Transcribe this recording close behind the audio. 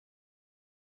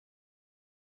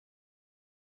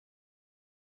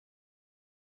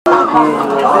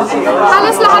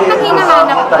Halos lahat ng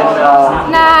hinahanap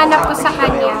ko sa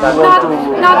kanya.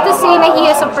 Not to say na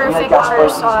he is a perfect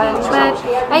person, but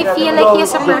I feel like he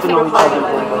is a perfect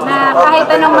partner. Na kahit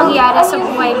anong mangyari sa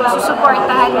buhay ko,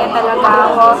 susuportahan niya talaga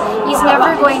ako. He's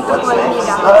never going to pull me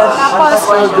down. Tapos,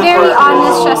 very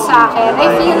honest siya sa akin. I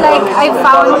feel like I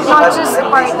found not just a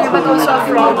partner, but also a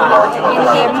friend in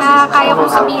him. Na kaya kong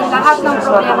sabihin lahat ng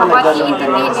problema ko at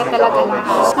iintindihin niya talaga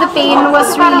lahat. The pain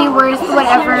was really worth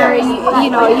whatever,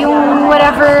 you know, yung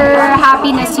whatever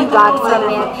happiness you got from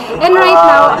it. And right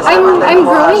now, I'm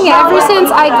growing ever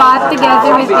since I got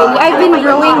together with Billy. I've been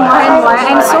growing more and more.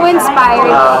 I'm so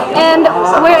inspired. And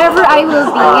wherever I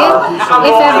will be,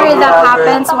 if ever that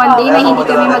happens one day na hindi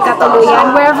kami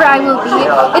magkatuluyan, wherever I will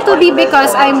be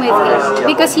because I'm with him.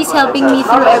 Because he's helping me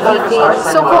through everything.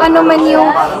 So kung ano man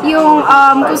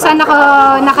kung saan ako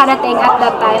nakarating at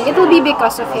that time, it will be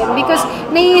because of him. Because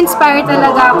nai-inspire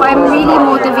talaga ako. I'm really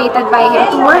motivated by him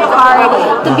to work hard,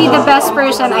 to be the best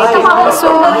person I can be. So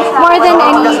more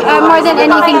than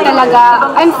anything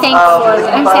talaga, I'm thankful.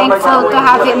 I'm thankful to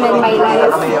have him in my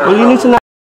life.